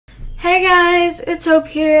Hey guys, it's Hope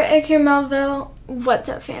here, aka Melville. What's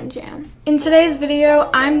up, fam jam? In today's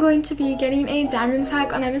video, I'm going to be getting a diamond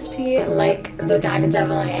pack on MSP like the diamond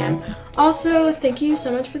devil I am. Also, thank you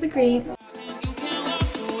so much for the greet.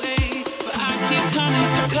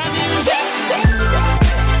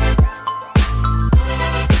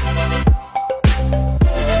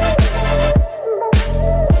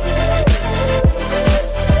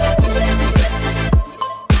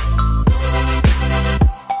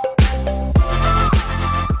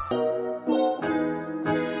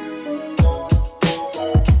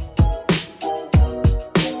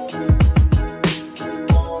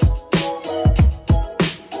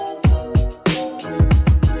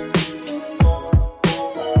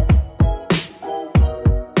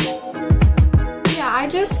 I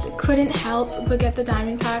just couldn't help but get the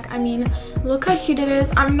diamond pack. I mean, look how cute it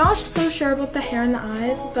is. I'm not so sure about the hair and the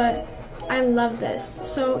eyes, but I love this.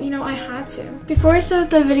 So, you know, I had to. Before I start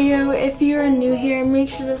the video, if you're new here, make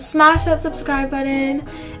sure to smash that subscribe button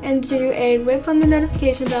and do a whip on the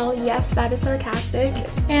notification bell. Yes, that is sarcastic.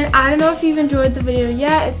 And I don't know if you've enjoyed the video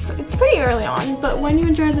yet. It's pretty early on, but when you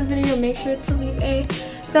enjoy the video, make sure to leave a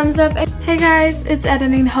thumbs up. Hey guys, it's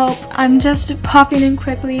Editing Hope. I'm just popping in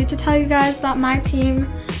quickly to tell you guys that my team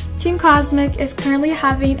Cosmic, is currently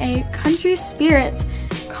having a Country Spirit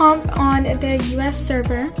comp on the US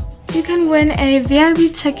server. You can win a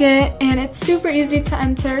VIP ticket and it's super easy to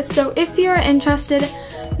enter. So if you're interested,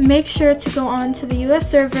 make sure to go on to the US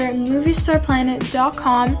server,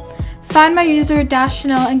 moviestarplanet.com, find my user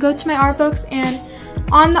Chanel and go to my art books, and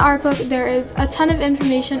on the art book there is a ton of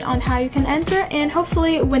information on how you can enter and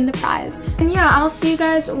hopefully win the prize. And yeah, I'll see you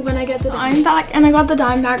guys when I get the diamond pack. And I got the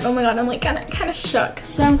diamond pack. Oh my god, I'm like kind of shook.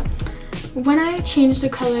 So when I change the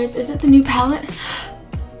colors, is it the new palette?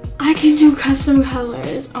 I can do custom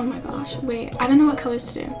colors. Oh my gosh, wait, I don't know what colors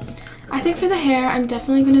to do. I think for the hair, I'm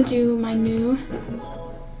definitely gonna do my new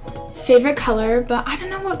favorite color, but I don't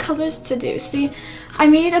know what colors to do. See, I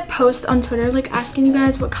made a post on Twitter like asking you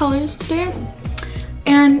guys what colors to do,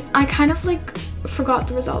 and I kind of like forgot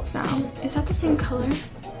the results now. Is that the same color?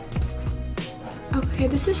 Okay,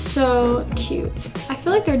 this is so cute. I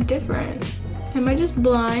feel like they're different. Am I just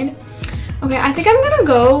blind? Okay, I think I'm gonna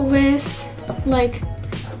go with like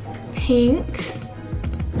pink.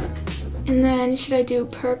 And then should I do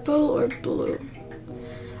purple or blue?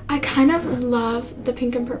 I kind of love the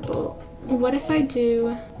pink and purple. What if I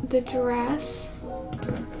do the dress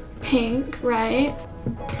pink, right?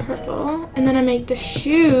 Purple, and then I make the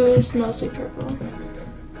shoes mostly purple.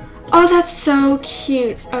 Oh, that's so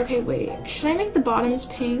cute. Okay, wait, should I make the bottoms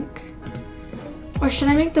pink or should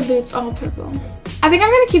I make the boots all purple? I think I'm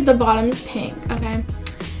gonna keep the bottoms pink. Okay,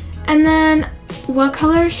 and then what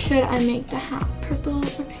color should I make the hat? Purple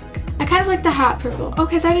or pink? I kind of like the hat purple.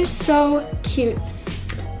 Okay, that is so cute.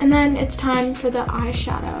 And then it's time for the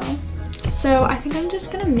eyeshadow. So I think I'm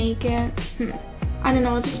just gonna make it I don't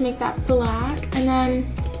know, I'll just make that black, and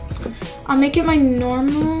then I'll make it my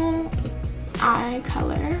normal eye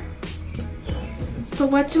color.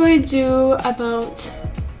 But what do I do about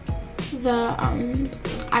the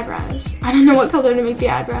eyebrows? I don't know what color to make the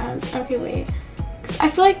eyebrows. Okay, wait. Because I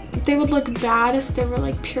feel like they would look bad if they were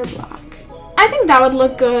like pure black. I think that would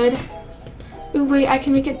look good. Ooh, wait, I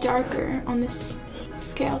can make it darker on this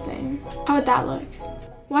scale thing. How would that look?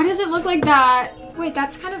 Why does it look like that? Wait,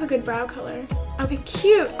 that's kind of a good brow color. Okay,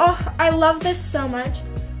 cute. Oh, I love this so much.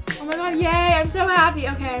 Oh my god, yay, I'm so happy.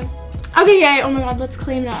 Okay. Okay, yay. Oh my god, let's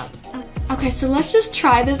clean it up. Okay, so let's just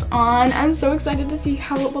try this on. I'm so excited to see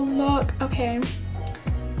how it will look. Okay.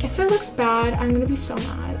 If it looks bad, I'm gonna be so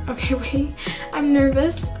mad. Okay, wait. I'm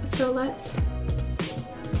nervous. So let's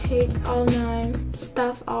take all my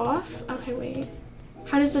stuff off. Okay, wait.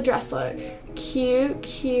 How does the dress look? Cute,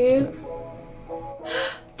 cute.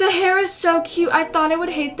 The hair is so cute. I thought I would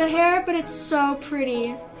hate the hair, but it's so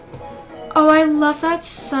pretty. Oh, I love that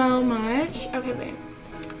so much. Okay, wait.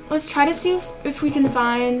 Let's try to see if we can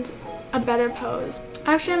find a better pose.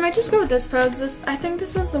 Actually, I might just go with this pose. I think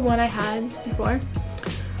this was the one I had before.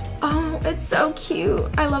 Oh, it's so cute.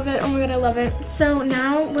 I love it. Oh my god, I love it. So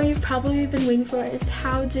now what you've probably been waiting for is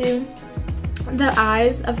how do the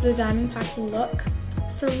eyes of the diamond pack look.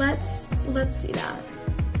 So let's see that.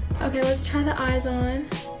 Okay, let's try the eyes on.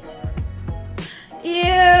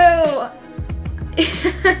 Ew!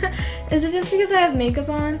 Is it just because I have makeup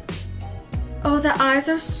on? Oh, the eyes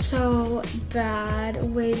are so bad.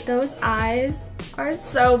 Wait, those eyes are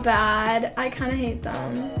so bad. I kind of hate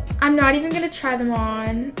them. I'm not even gonna try them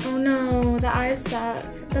on. Oh no, the eyes suck.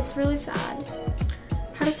 That's really sad.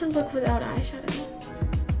 How does it look without eyeshadow?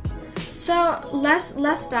 So less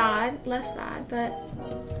bad, but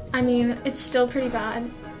I mean, it's still pretty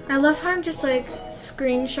bad. I love how I'm just like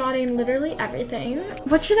screenshotting literally everything.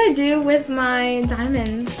 What should I do with my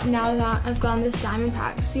diamonds now that I've gotten this diamond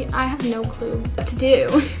pack? See, I have no clue what to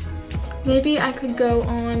do. Maybe I could go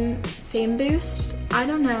on fame boost. I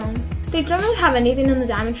don't know. They don't really have anything in the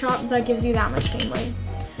diamond shop that gives you that much fame.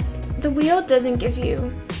 Like, the wheel doesn't give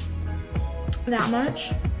you that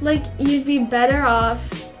much. Like, you'd be better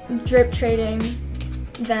off drip trading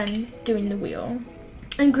than doing the wheel.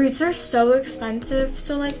 And greets are so expensive,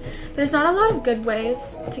 so like there's not a lot of good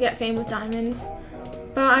ways to get fame with diamonds.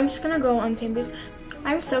 But I'm just gonna go on fame boost.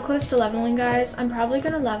 I'm so close to leveling, guys. I'm probably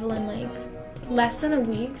gonna level in like less than a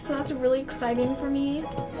week, so that's really exciting for me.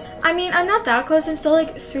 I mean, I'm not that close. I'm still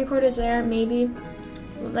like 3/4 there, maybe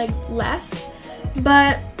like less.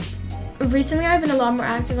 But recently I've been a lot more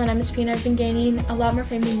active on MSP and I've been gaining a lot more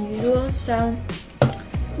fame than usual. So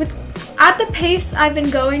at the pace I've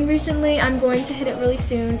been going recently, I'm going to hit it really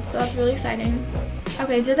soon, so that's really exciting.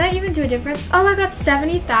 Okay, did that even do a difference? Oh, I got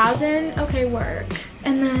 70,000. Okay, work.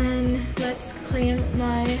 And then let's claim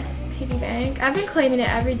my piggy bank. I've been claiming it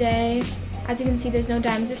every day. As you can see, there's no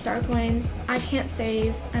diamonds or star coins. I can't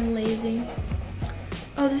save. I'm lazy.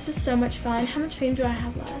 Oh, this is so much fun. How much fame do I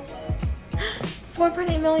have left?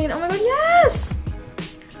 4.8 million. Oh my god, yes!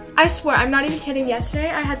 I swear, I'm not even kidding.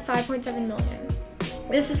 Yesterday, I had 5.7 million.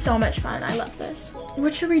 This is so much fun. I love this.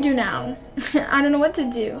 What should we do now? I don't know what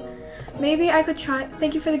to do. Maybe I could try.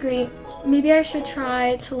 Thank you for the greet. Maybe I should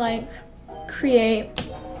try to like create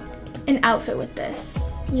an outfit with this.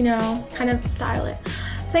 You know, kind of style it.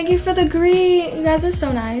 Thank you for the greet. You guys are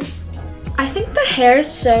so nice. I think the hair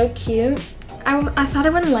is so cute. I thought I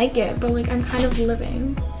wouldn't like it, but like I'm kind of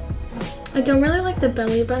living. I don't really like the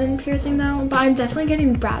belly button piercing though, but I'm definitely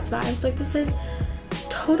getting Bratz vibes. Like this is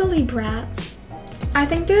totally Bratz. I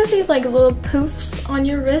think there's these like little poofs on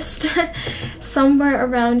your wrist somewhere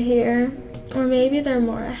around here, or maybe they're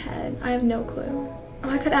more ahead. I have no clue. Oh,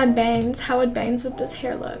 I could add bangs. How would bangs with this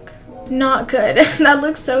hair look? Not good. That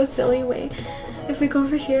looks so silly. Wait, if we go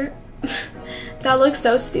over here, that looks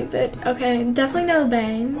so stupid. Okay, definitely no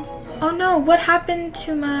bangs. Oh no, what happened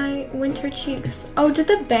to my winter cheeks? Oh, did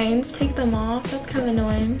the bangs take them off? That's kind of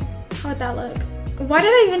annoying. How would that look? Why did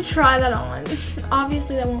I even try that on?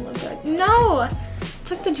 Obviously that won't look good. No!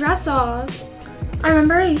 Took the dress off. I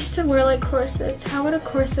remember I used to wear like corsets. How would a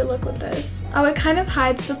corset look with this? Oh, it kind of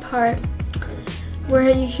hides the part where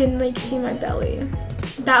you can like see my belly.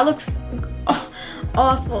 That looks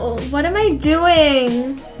awful. What am I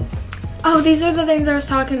doing? Oh, these are the things I was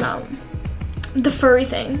talking about. The furry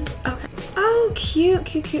things. Okay. Oh, cute,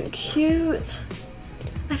 cute, cute, cute.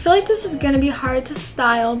 I feel like this is gonna be hard to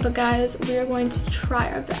style, but guys, we are going to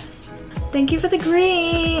try our best. Thank you for the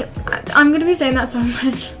greet. I'm gonna be saying that so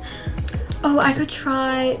much. Oh, I could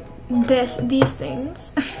try these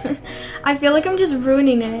things. I feel like I'm just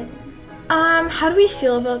ruining it. How do we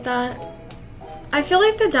feel about that? I feel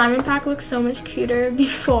like the diamond pack looks so much cuter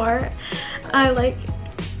before I like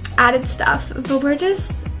added stuff, but we're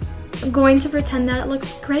just going to pretend that it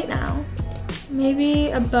looks great now.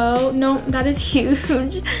 Maybe a bow. No, that is huge.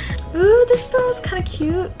 Ooh, this bow is kind of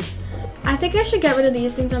cute. I think I should get rid of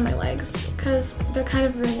these things on my legs because they're kind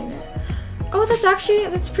of ruining it. Oh,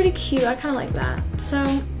 that's pretty cute. I kind of like that. So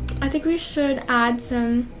I think we should add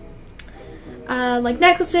some like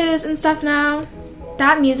necklaces and stuff now.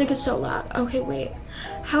 That music is so loud. Okay, wait.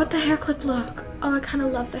 How would the hair clip look? Oh, I kind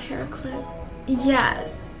of love the hair clip.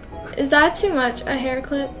 Yes. Is that too much? A hair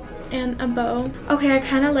clip and a bow? Okay, I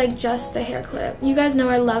kind of like just the hair clip. You guys know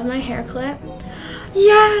I love my hair clip.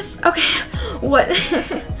 Yes. Okay. What?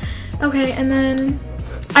 Okay, and then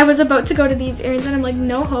I was about to go to these earrings and I'm like,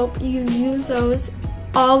 no hope, you use those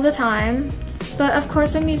all the time. But of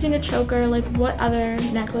course I'm using a choker. Like, what other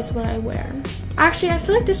necklace would I wear? Actually, I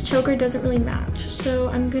feel like this choker doesn't really match, so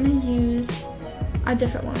I'm gonna use a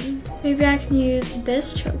different one. Maybe I can use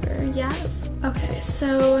this choker. Yes. Okay,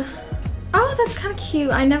 so oh, that's kind of cute.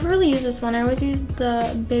 I never really use this one. I always use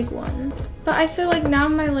the big one. But I feel like now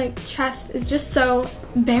my like chest is just so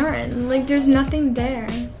barren. Like there's nothing there.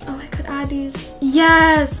 Oh, I could add these.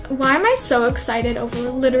 Yes. Why am I so excited over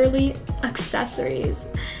literally accessories?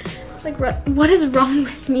 Like what is wrong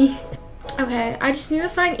with me? Okay, I just need to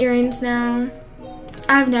find earrings now.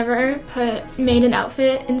 I've never made an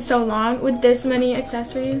outfit in so long with this many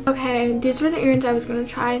accessories. Okay, these were the earrings I was gonna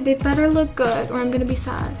try. They better look good or I'm gonna be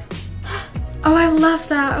sad. Oh, I love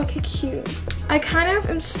that. Okay, cute. I kind of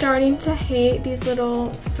am starting to hate these little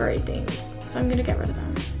furry things, so I'm gonna get rid of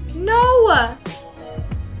them. No!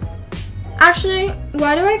 Actually,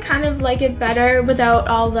 why do I kind of like it better without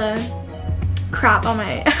all the crap on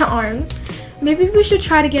my arms? Maybe we should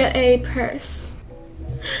try to get a purse.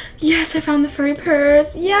 Yes, I found the furry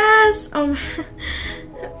purse. Yes. Oh,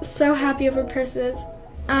 so happy over purses.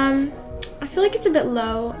 I feel like it's a bit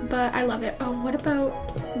low, but I love it. Oh, what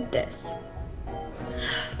about this?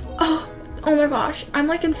 Oh my gosh. I'm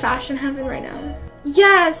like in fashion heaven right now.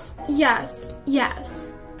 Yes, yes,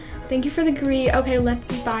 yes. Thank you for the Gree. Okay,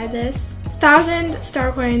 let's buy this. 1,000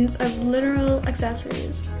 star coins of literal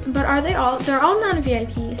accessories. But are they all? They're all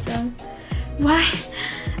non-VIP, so why?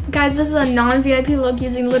 Guys, this is a non-VIP look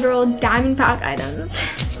using literal diamond pack items.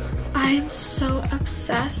 I'm so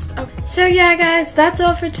obsessed. Okay. So yeah, guys, that's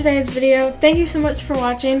all for today's video. Thank you so much for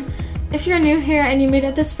watching. If you're new here and you made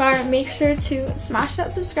it this far, make sure to smash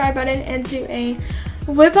that subscribe button and do a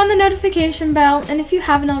whip on the notification bell. And if you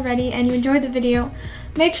haven't already and you enjoyed the video,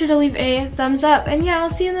 make sure to leave a thumbs up. And yeah, I'll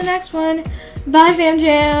see you in the next one. Bye, Fam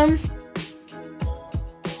Jam.